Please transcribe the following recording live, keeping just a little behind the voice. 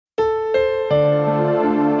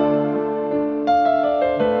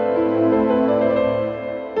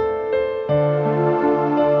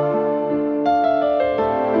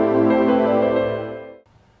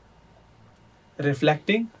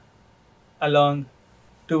reflecting along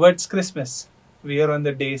towards Christmas. We are on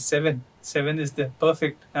the day 7. 7 is the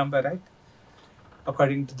perfect number, right?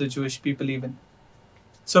 According to the Jewish people even.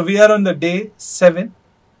 So we are on the day 7.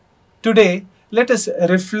 Today, let us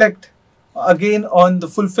reflect again on the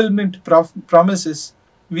fulfillment promises.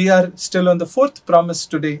 We are still on the 4th promise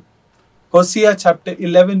today. Hosea chapter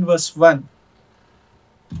 11 verse 1.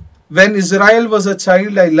 When Israel was a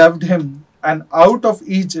child, I loved him, and out of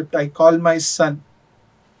Egypt I called my son.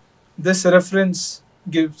 This reference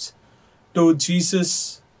gives to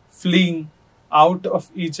Jesus fleeing out of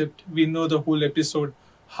Egypt. We know the whole episode,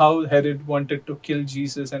 how Herod wanted to kill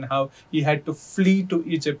Jesus and how he had to flee to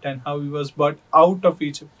Egypt and how he was brought out of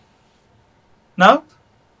Egypt. Now,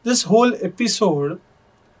 this whole episode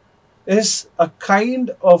is a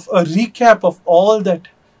kind of a recap of all that,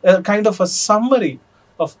 a kind of a summary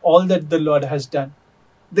of all that the Lord has done.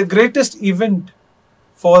 The greatest event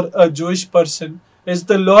for a Jewish person is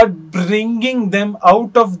the Lord bringing them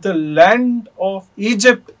out of the land of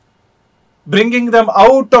Egypt, bringing them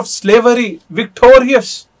out of slavery,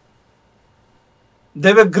 victorious.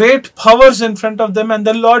 There were great powers in front of them, and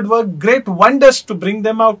the Lord worked great wonders to bring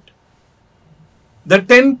them out. The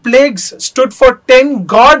 10 plagues stood for 10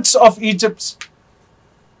 gods of Egypt.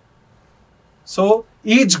 So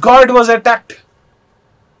each god was attacked.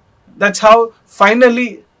 That's how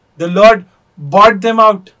finally the Lord brought them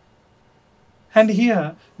out. And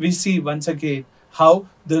here we see once again how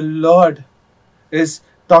the Lord is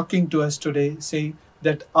talking to us today, saying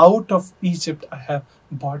that out of Egypt I have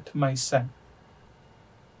brought my son.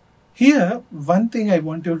 Here, one thing I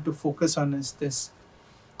want you to focus on is this.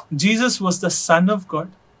 Jesus was the Son of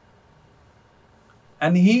God,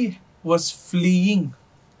 and he was fleeing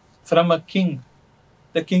from a king.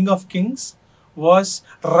 The King of Kings was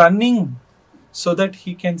running so that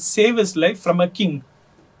he can save his life from a king.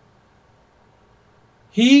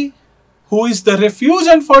 He, who is the refuge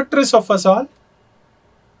and fortress of us all,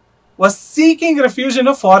 was seeking refuge in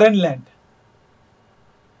a foreign land.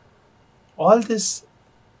 All this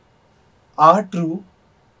are true,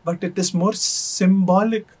 but it is more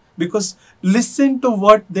symbolic, because listen to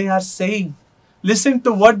what they are saying. Listen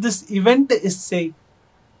to what this event is saying.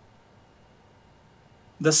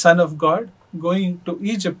 The Son of God going to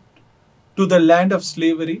Egypt, to the land of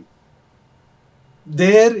slavery.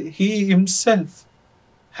 There he himself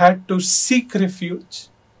had to seek refuge.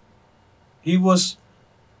 He was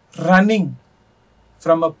running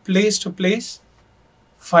from a place to place.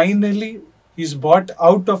 Finally, he's brought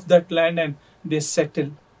out of that land and they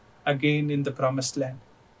settle again in the promised land.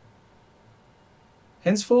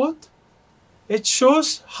 Henceforth, it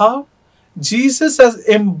shows how Jesus has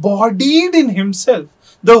embodied in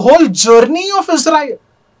himself the whole journey of Israel.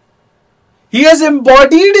 He has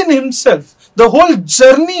embodied in himself the whole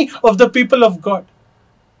journey of the people of God.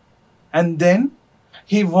 And then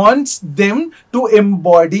he wants them to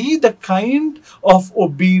embody the kind of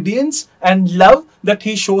obedience and love that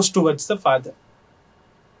he shows towards the Father.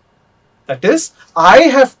 That is, I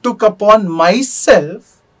have took upon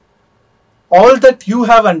myself all that you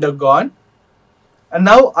have undergone, and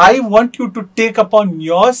now I want you to take upon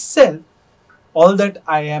yourself all that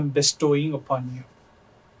I am bestowing upon you.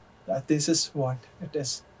 That this is what it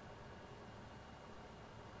is.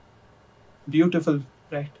 Beautiful,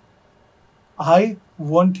 right? I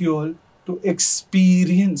want you all to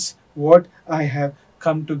experience what I have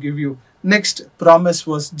come to give you. Next promise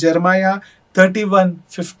was Jeremiah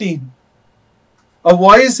 31:15. A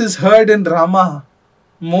voice is heard in Ramah,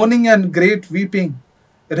 mourning and great weeping.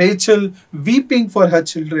 Rachel weeping for her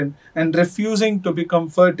children and refusing to be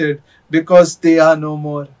comforted because they are no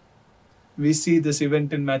more. We see this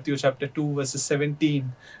event in Matthew chapter 2 verses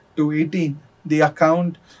 17 to 18. The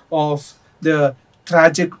account of the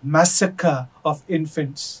tragic massacre of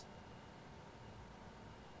infants.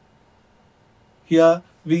 Here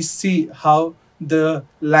we see how the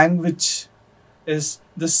language is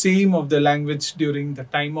the same of the language during the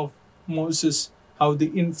time of Moses, how the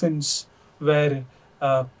infants were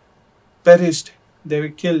perished, they were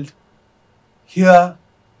killed. Here,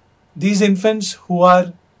 these infants who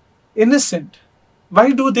are innocent,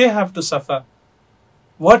 why do they have to suffer?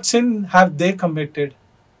 What sin have they committed?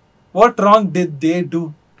 What wrong did they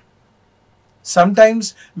do?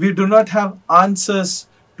 Sometimes we do not have answers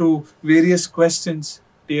to various questions,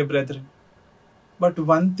 dear brethren. But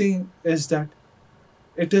one thing is that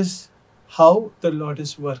it is how the Lord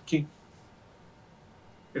is working.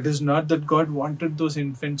 It is not that God wanted those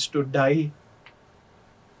infants to die,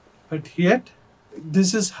 but yet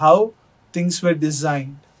this is how things were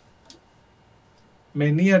designed.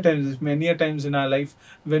 Many a times in our life,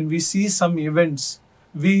 when we see some events,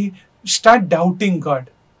 we start doubting God.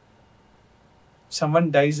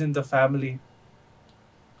 Someone dies in the family,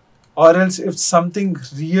 or else if something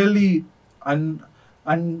really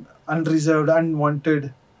unreserved,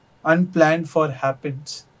 unwanted, unplanned for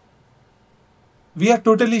happens, we are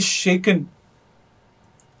totally shaken.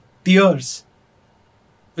 Tears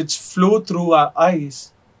which flow through our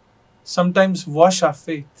eyes sometimes wash our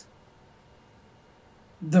faith.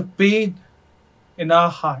 The pain in our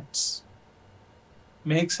hearts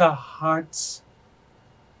makes our hearts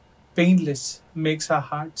painless, makes our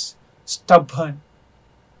hearts stubborn.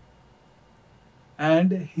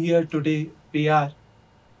 And here today we are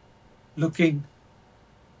looking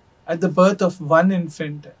at the birth of one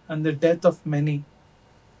infant and the death of many.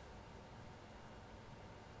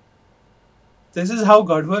 This is how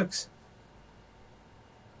God works.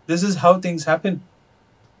 This is how things happen.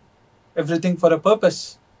 Everything for a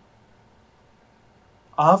purpose.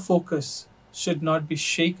 Our focus should not be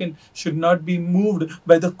shaken, should not be moved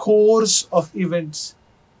by the course of events.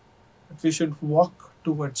 But we should walk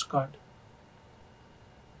towards God.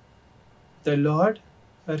 The Lord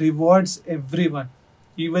rewards everyone.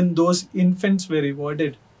 Even those infants were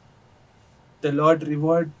rewarded. The Lord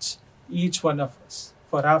rewards each one of us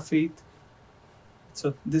for our faith.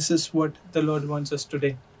 So this is what the Lord wants us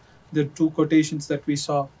today. The two quotations that we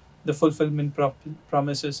saw, the fulfillment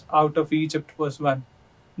promises, out of Egypt was one.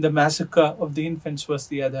 The massacre of the infants was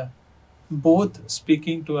the other. Both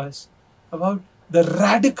speaking to us about the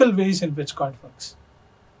radical ways in which God works.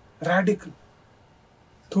 Radical.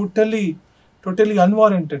 Totally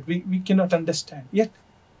unwarranted. We cannot understand. Yet,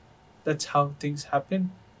 that's how things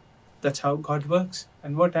happen. That's how God works.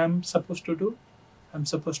 And what I'm supposed to do? I'm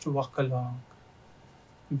supposed to walk along.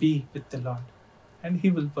 Be with the Lord. And He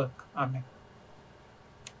will work. Amen.